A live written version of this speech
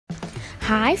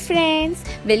Hi friends,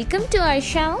 welcome to our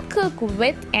channel Cook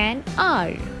with an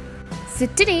R. So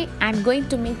today I'm going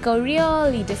to make a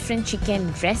really different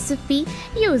chicken recipe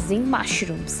using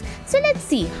mushrooms. So let's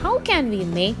see how can we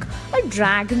make a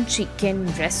dragon chicken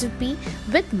recipe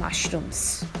with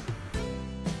mushrooms.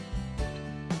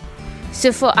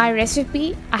 So for our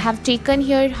recipe, I have taken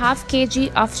here half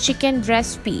kg of chicken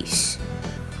breast piece.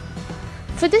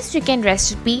 For this chicken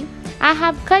recipe, I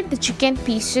have cut the chicken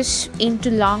pieces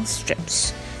into long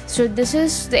strips. So this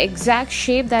is the exact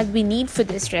shape that we need for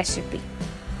this recipe.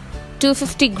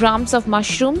 250 grams of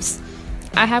mushrooms.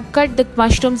 I have cut the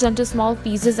mushrooms into small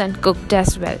pieces and cooked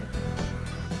as well.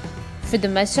 For the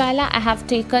masala, I have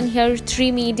taken here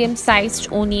 3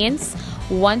 medium-sized onions,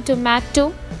 1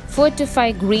 tomato, 4 to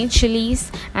 5 green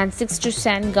chilies and 6 to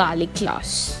 7 garlic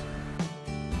cloves.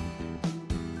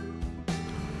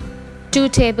 2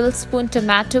 tablespoons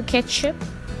tomato ketchup.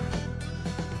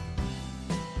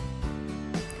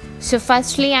 So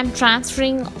firstly, I'm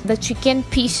transferring the chicken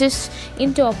pieces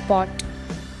into a pot,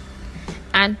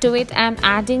 and to it I'm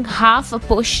adding half a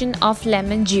portion of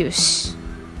lemon juice.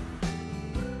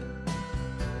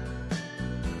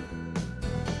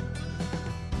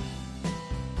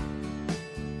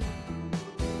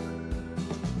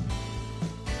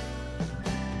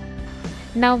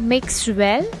 Now mix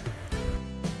well.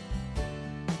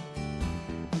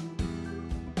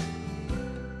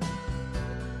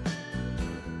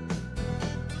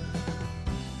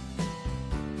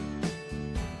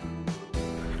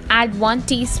 Add 1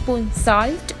 teaspoon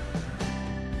salt.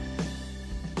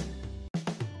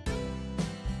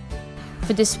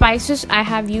 For the spices, I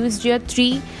have used here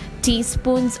 3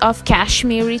 teaspoons of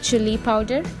Kashmiri chili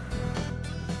powder,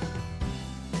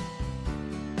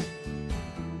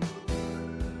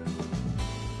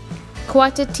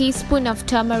 quarter teaspoon of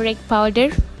turmeric powder,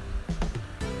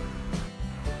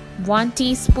 1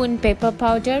 teaspoon pepper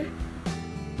powder,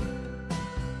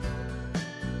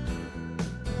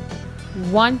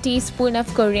 1 teaspoon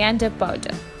of coriander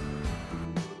powder,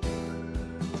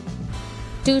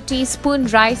 2 teaspoon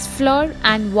rice flour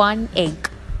and 1 egg.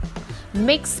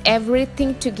 Mix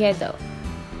everything together.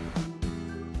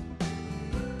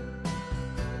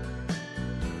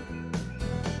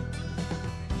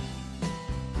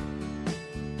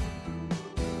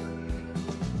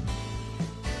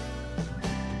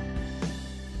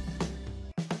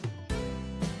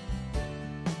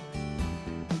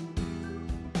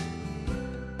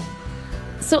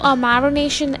 So our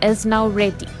marination is now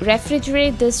ready.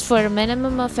 Refrigerate this for a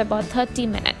minimum of about 30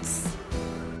 minutes.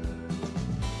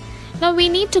 Now we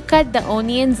need to cut the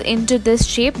onions into this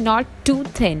shape, not too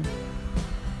thin.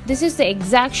 This is the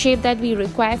exact shape that we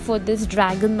require for this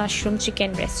dragon mushroom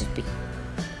chicken recipe.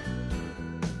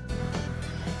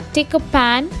 Take a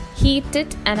pan, heat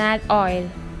it and add oil.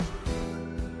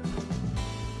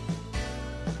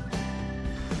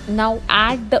 Now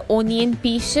add the onion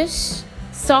pieces,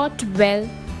 saute well.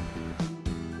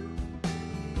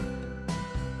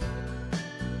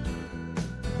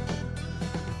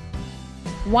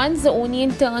 Once the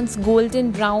onion turns golden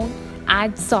brown,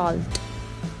 add salt.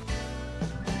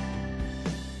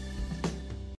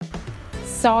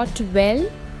 Saute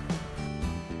well.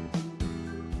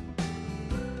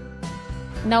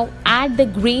 Now add the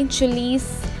green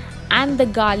chilies and the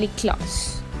garlic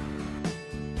cloves.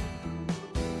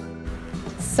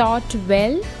 Saute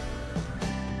well.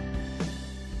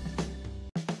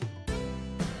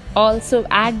 Also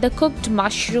add the cooked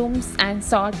mushrooms and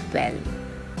saute well.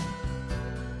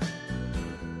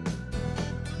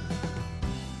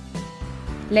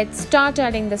 Let's start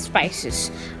adding the spices.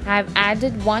 I have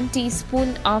added 1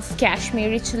 teaspoon of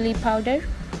Kashmiri chili powder,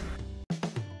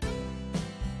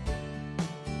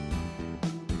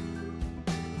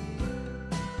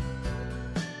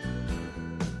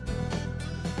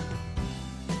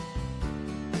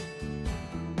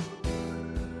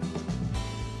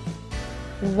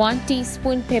 one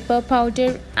teaspoon pepper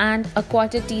powder and a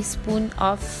quarter teaspoon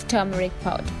of turmeric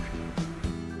powder.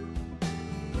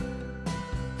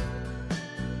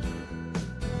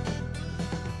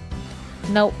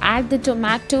 Now add the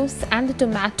tomatoes and the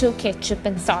tomato ketchup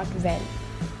and saute well.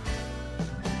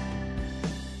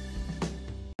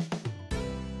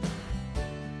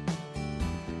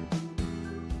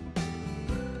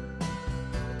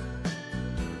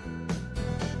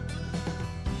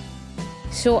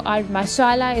 So our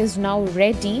masala is now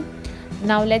ready.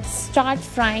 Now let's start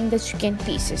frying the chicken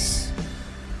pieces.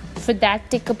 For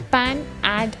that, take a pan,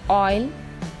 add oil.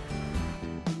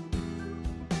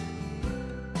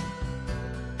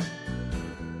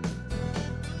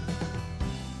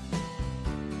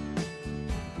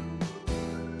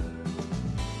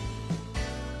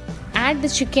 Add the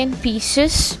chicken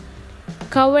pieces.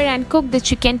 Cover and cook the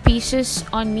chicken pieces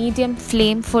on medium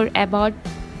flame for about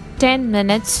 10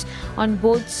 minutes on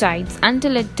both sides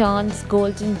until it turns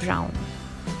golden brown.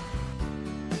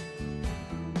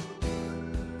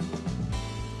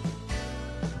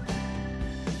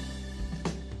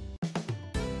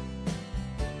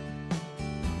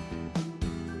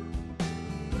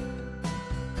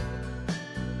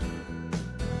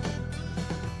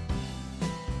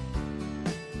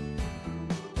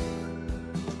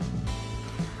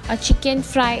 A chicken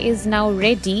fry is now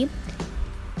ready.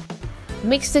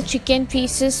 Mix the chicken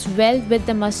pieces well with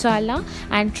the masala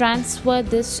and transfer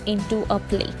this into a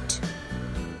plate.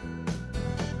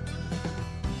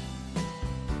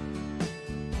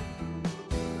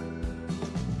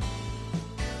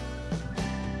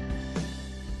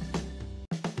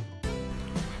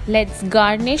 Let's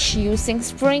garnish using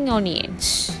spring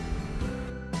onions.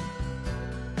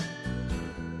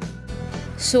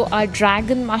 So our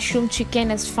dragon mushroom chicken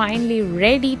is finally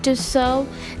ready to serve.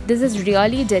 This is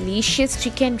really delicious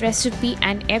chicken recipe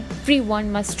and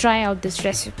everyone must try out this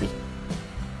recipe.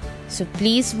 So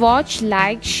please watch,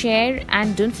 like, share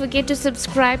and don't forget to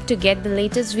subscribe to get the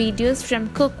latest videos from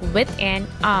Cook with an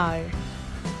R.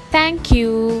 Thank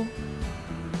you.